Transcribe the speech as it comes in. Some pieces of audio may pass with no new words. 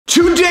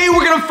Today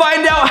we're gonna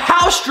find out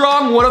how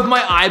strong one of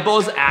my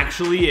eyeballs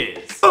actually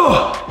is.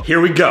 Here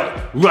we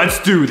go.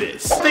 Let's do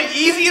this. The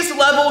easiest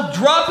level,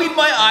 dropping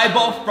my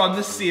eyeball from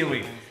the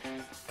ceiling.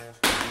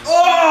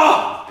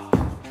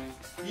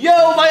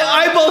 Yo, my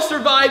eyeball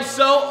survived,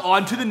 so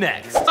on to the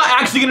next. I'm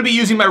not actually gonna be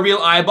using my real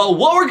eyeball.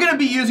 What we're gonna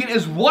be using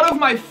is one of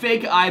my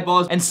fake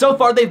eyeballs, and so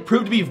far they've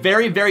proved to be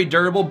very, very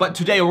durable, but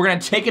today we're gonna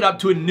take it up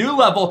to a new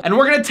level, and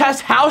we're gonna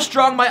test how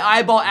strong my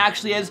eyeball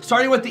actually is,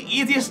 starting with the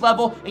easiest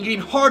level and getting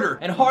harder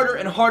and harder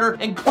and harder,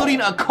 including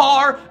a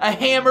car, a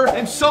hammer,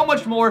 and so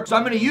much more. So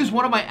I'm gonna use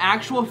one of my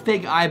actual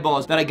fake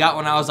eyeballs that I got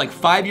when I was like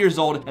 5 years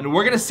old, and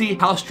we're gonna see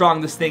how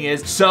strong this thing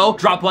is. So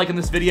drop a like on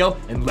this video,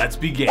 and let's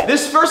begin.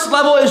 This first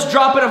level is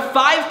dropping a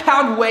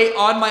 5-pound weight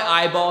on my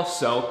eyeball,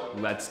 so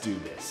let's do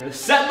this. I'm gonna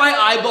set my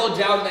eyeball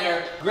down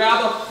there,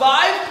 grab a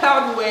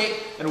 5-pound weight,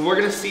 and we're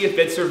gonna see if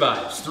it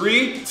survives.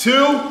 3,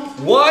 2,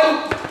 1.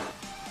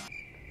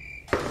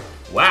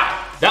 Wow.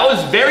 That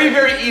was very,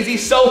 very easy,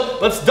 so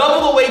let's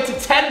double the weight to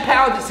 10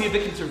 pounds and see if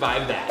it can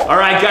survive that. All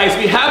right, guys,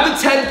 we have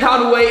the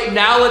 10-pound weight.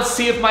 Now let's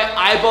see if my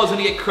eyeball's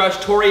gonna get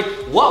crushed. Tori,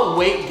 what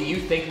weight do you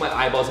think my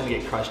eyeball's gonna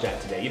get crushed at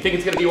today? You think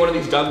it's gonna be one of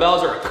these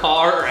dumbbells or a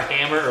car or a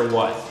hammer or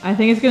what? I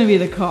think it's gonna be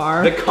the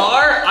car. The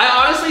car?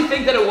 I honestly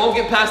think that it won't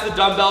get past the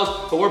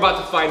dumbbells, but we're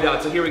about to find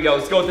out. So here we go.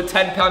 Let's go with the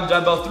 10-pound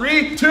dumbbell.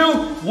 3, 2,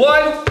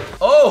 1.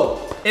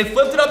 Oh, it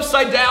flipped it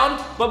upside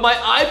down, but my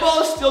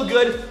eyeball is still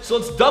good. So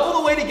let's double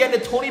the weight again to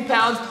 20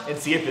 pounds and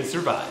see if it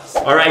survives.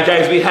 All right,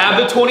 guys, we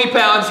have the 20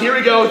 pounds. Here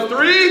we go.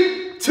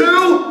 3,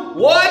 2,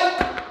 1.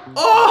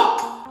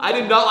 Oh! I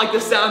did not like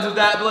the sounds of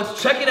that, but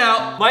let's check it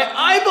out. My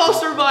eyeball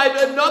survived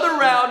another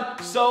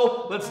round,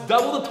 so let's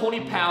double the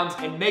 20 pounds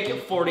and make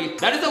it 40.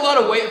 That is a lot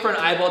of weight for an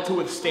eyeball to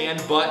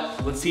withstand,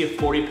 but let's see if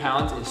 40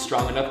 pounds is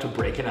strong enough to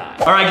break an eye.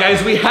 All right,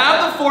 guys, we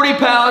have the 40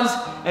 pounds,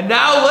 and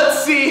now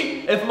let's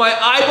see if my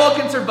eyeball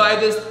can survive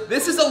this.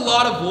 This is a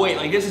lot of weight.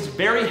 Like, this is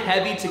very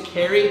heavy to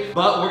carry,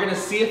 but we're gonna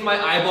see if my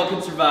eyeball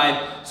can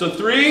survive. So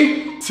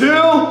 3, 2,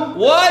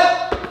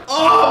 1.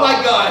 Oh my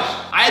gosh,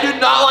 I do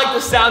not like the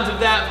sounds of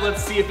that, but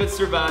let's see if it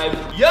survived.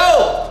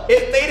 Yo,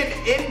 it made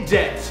an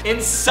indent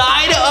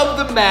inside of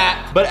the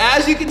mat, but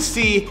as you can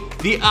see,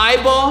 the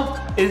eyeball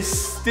is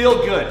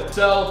still good.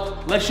 So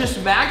let's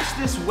just max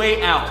this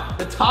weight out.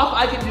 The top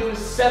I can do is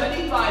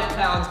 75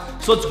 pounds.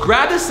 So let's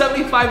grab the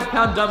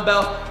 75-pound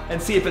dumbbell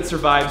and see if it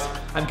survives.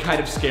 I'm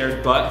kind of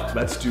scared, but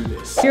let's do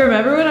this. You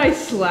remember when I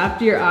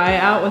slapped your eye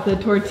out with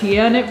a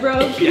tortilla and it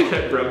broke? Yeah,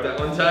 it broke that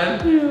one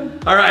time. Yeah.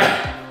 All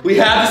right, we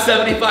have the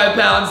 75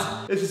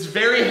 pounds. This is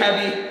very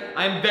heavy.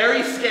 I'm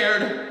very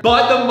scared,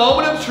 but the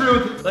moment of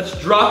truth, let's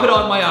drop it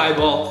on my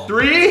eyeball.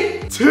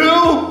 3, 2,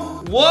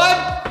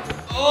 1.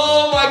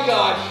 Oh my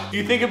gosh. Do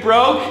you think it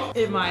broke?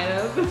 It might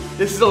have.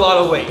 This is a lot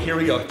of weight. Here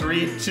we go.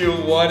 3, 2,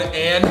 1,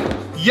 and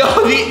yo,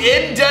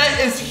 the indent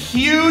is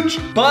huge,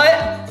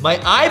 but my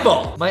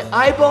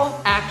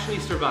eyeball actually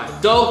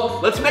survived. So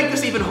let's make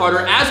this even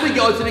harder. As we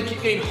go, it's gonna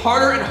keep getting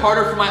harder and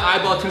harder for my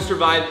eyeball to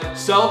survive.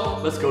 So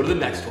let's go to the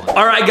next one.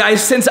 All right,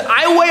 guys, since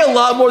I weigh a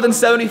lot more than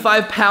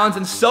 75 pounds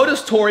and so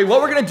does Tori,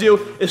 what we're gonna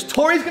do is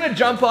Tori's gonna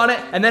jump on it,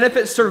 and then if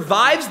it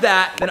survives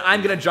that, then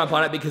I'm gonna jump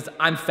on it because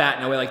I'm fat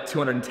and I weigh like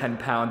 210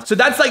 pounds. So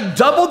that's like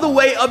double the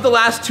weight of the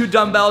last 2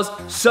 dumbbells.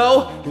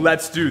 So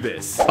let's do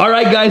this. All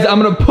right, guys,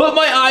 I'm gonna put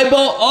my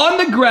eyeball on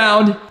the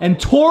ground and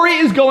Tori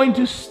is going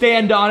to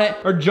stand on it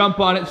or jump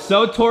on it.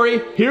 So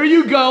Tori, here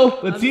you go.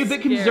 Let's see if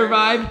it can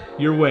survive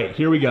your weight.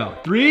 Here we go.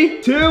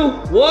 3, 2,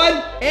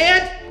 1,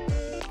 and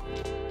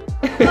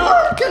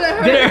oh, did it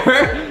hurt? Did it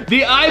hurt?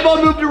 The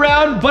eyeball moved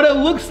around, but it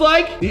looks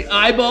like the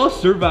eyeball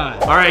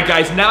survived. All right,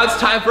 guys, now it's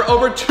time for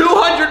over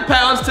 200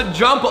 pounds to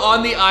jump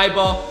on the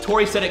eyeball.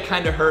 Tori said it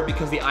kind of hurt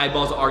because the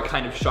eyeballs are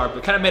kind of sharp.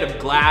 They're kind of made of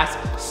glass,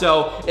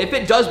 so if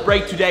it does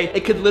break today,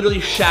 it could literally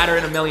shatter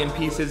in a million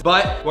pieces,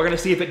 but we're gonna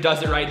see if it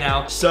does it right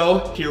now.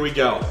 So here we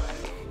go.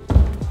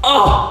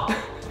 Oh!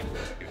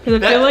 Does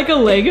it feel like a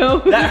Lego?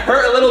 That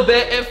hurt a little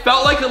bit. It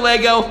felt like a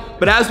Lego,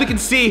 but as we can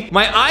see,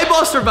 my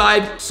eyeball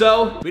survived.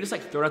 So we just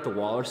like throw it at the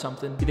wall or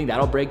something. You think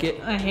that'll break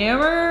it? A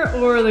hammer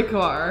or the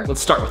car?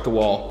 Let's start with the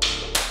wall.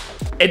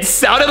 It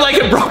sounded like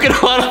it broke in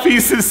a lot of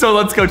pieces, so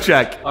let's go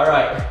check. All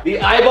right,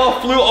 the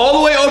eyeball flew all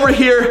the way over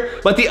here,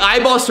 but the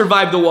eyeball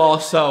survived the wall,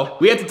 so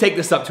we have to take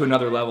this up to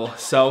another level,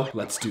 so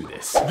let's do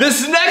this.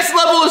 This next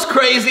level is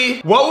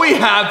crazy. What we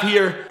have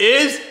here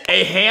is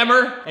a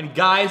hammer, and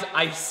guys,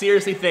 I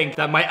seriously think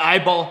that my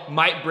eyeball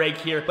might break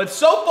here, but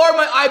so far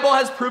my eyeball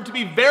has proved to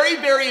be very,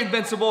 very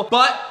invincible,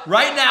 but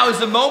right now is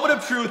the moment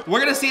of truth.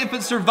 We're gonna see if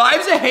it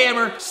survives a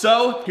hammer,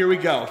 so here we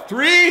go.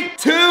 3,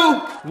 2,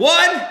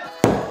 1.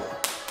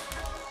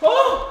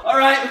 Oh, all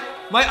right,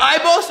 my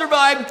eyeball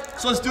survived,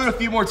 so let's do it a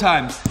few more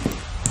times.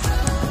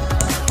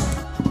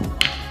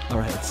 All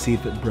right, let's see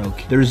if it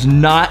broke. There's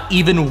not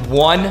even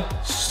one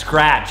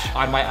scratch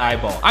on my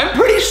eyeball. I'm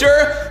pretty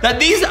sure that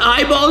these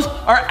eyeballs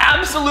are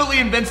absolutely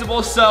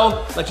invincible,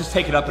 so let's just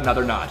take it up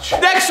another notch.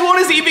 Next one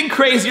is even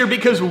crazier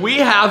because we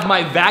have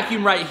my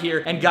vacuum right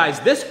here. And guys,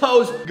 this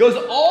hose goes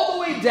all the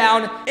way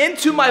down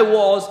into my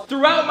walls,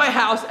 throughout my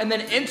house, and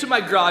then into my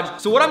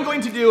garage. So what I'm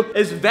going to do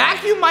is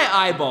vacuum my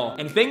eyeball,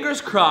 and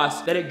fingers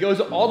crossed that it goes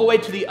all the way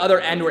to the other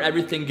end where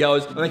everything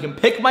goes, and I can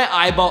pick my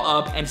eyeball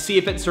up and see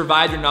if it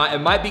survived or not. It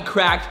might be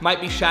cracked,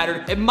 might be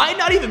shattered. It might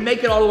not even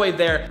make it all the way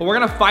there, but we're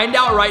gonna find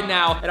out right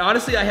now. And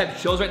honestly, I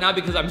have chills right now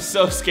because I'm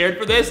so scared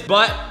for this,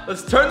 but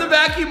let's turn the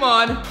vacuum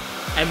on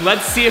and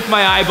let's see if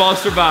my eyeball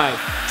survived.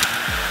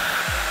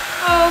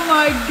 Oh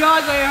my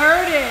gosh, I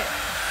heard it.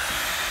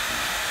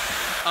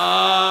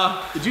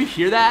 Did you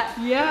hear that?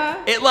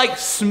 Yeah. It like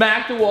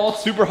smacked the wall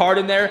super hard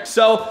in there.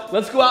 So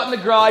let's go out in the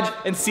garage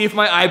and see if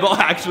my eyeball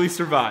actually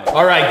survived.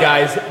 All right,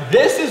 guys,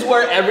 this is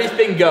where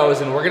everything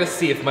goes, and we're gonna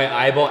see if my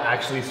eyeball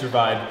actually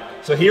survived.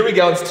 So here we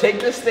go, let's take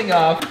this thing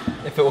off,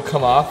 if it will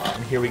come off.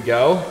 And here we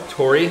go.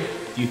 Tori,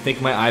 do you think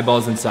my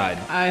eyeball's inside?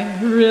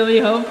 I really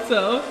hope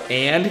so.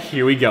 And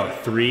here we go,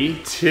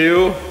 3,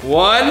 2,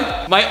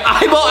 1. My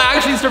eyeball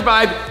actually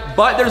survived,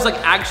 but there's like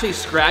actually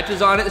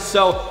scratches on it.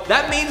 So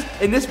that means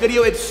in this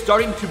video, it's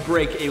starting to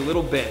break a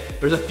little bit.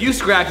 There's a few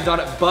scratches on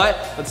it, but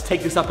let's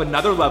take this up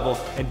another level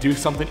and do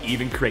something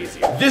even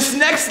crazier. This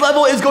next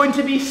level is going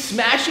to be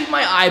smashing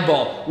my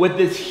eyeball with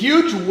this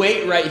huge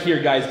weight right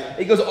here, guys.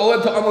 It goes all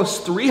up to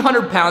almost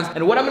 300 pounds.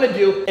 And what I'm gonna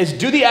do is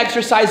do the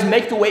exercise,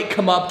 make the weight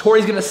come up.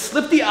 Tori's gonna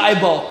slip the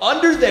eyeball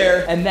under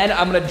there, and then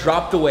I'm gonna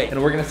drop the weight,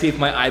 and we're gonna see if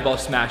my eyeball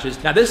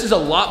smashes. Now, this is a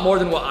lot more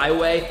than what I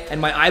weigh,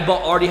 and my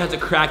eyeball already has a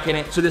crack in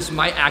it, so this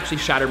might actually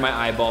shatter my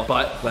eyeball,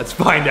 but let's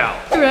find out.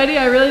 You ready?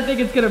 I really think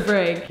it's gonna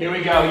break. Here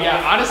we go.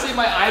 Yeah, honestly,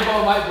 my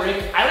eyeball might break.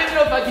 I don't even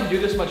know if I can do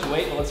this much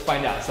weight, but let's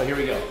find out. So here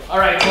we go. All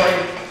right, Tori,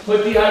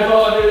 put the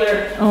eyeball under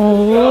there.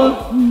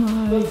 Oh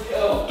my Let's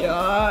go.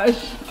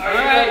 gosh. All All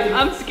right, right,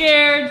 I'm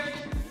scared.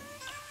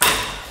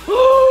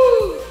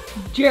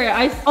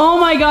 Jarrett, oh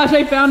my gosh,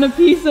 I found a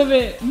piece of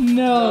it.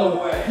 No.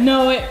 No way.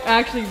 No, it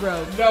actually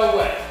broke. No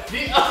way.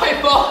 The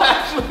eyeball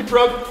actually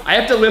broke. I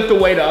have to lift the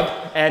weight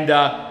up, and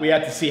we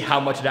have to see how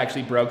much it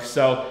actually broke.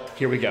 So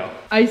here we go.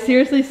 I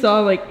seriously saw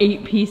like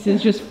 8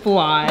 pieces just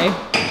fly.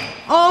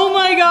 Oh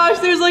my gosh,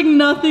 there's like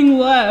nothing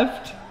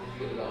left.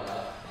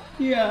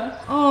 Yeah.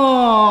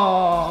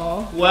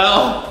 Oh.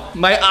 Well,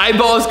 my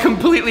eyeball is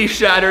completely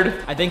shattered.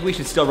 I think we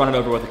should still run it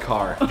over with a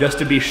car just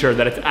to be sure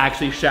that it's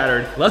actually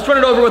shattered. Let's run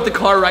it over with the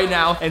car right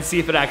now and see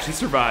if it actually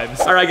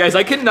survives. All right, guys,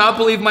 I cannot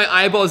believe my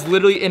eyeball is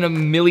literally in a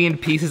million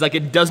pieces. Like,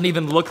 it doesn't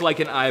even look like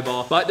an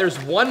eyeball. But there's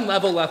one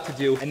level left to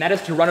do, and that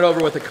is to run it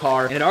over with a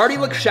car. And it already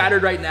looks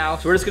shattered right now,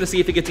 so we're just gonna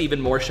see if it gets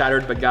even more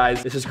shattered. But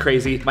guys, this is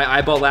crazy. My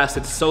eyeball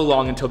lasted so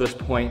long until this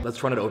point.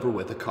 Let's run it over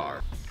with a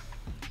car.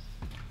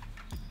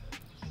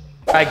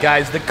 All right,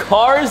 guys, the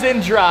car is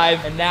in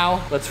drive, and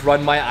now let's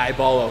run my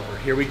eyeball over.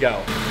 Here we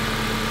go.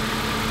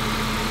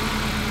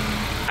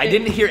 I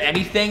didn't hear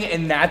anything,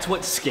 and that's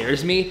what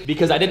scares me,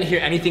 because I didn't hear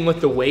anything with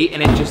the weight,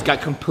 and it just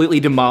got completely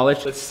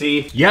demolished. Let's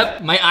see.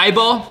 Yep, my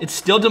eyeball, it's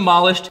still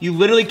demolished. You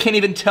literally can't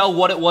even tell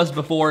what it was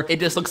before.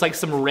 It just looks like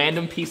some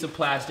random piece of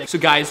plastic. So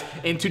guys,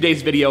 in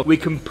today's video, we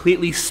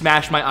completely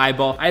smashed my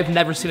eyeball. I have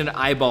never seen an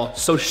eyeball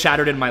so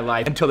shattered in my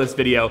life until this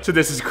video, so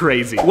this is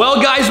crazy. Well,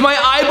 guys, my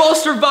eyeball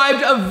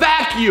survived a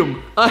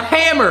vacuum, a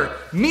hammer,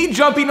 me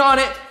jumping on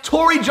it,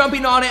 Tori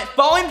jumping on it,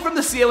 falling from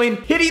the ceiling,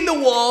 hitting the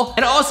wall,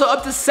 and also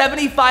up to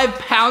 75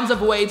 pounds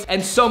of weight,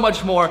 and so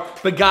much more.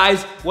 But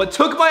guys, what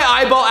took my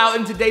eyeball out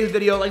in today's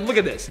video, like, look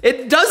at this.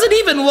 It doesn't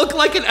even look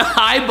like an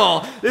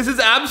eyeball. This is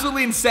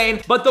absolutely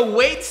insane. But the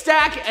weight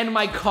stack and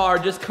my car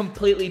just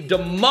completely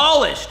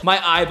demolished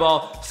my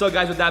eyeball. So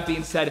guys, with that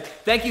being said,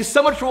 thank you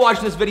so much for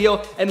watching this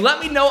video, and let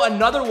me know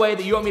another way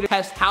that you want me to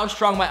test how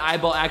strong my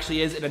eyeball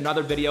actually is in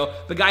another video.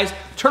 But guys,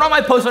 turn on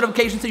my post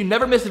notifications so you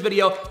never miss a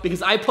video,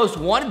 because I post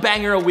one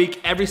banger a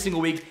week every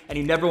single week, and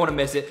you never want to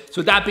miss it. So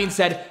with that being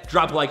said,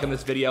 drop a like on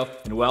this video,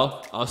 and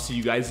well, I'll see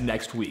you guys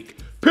next week.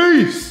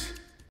 Peace!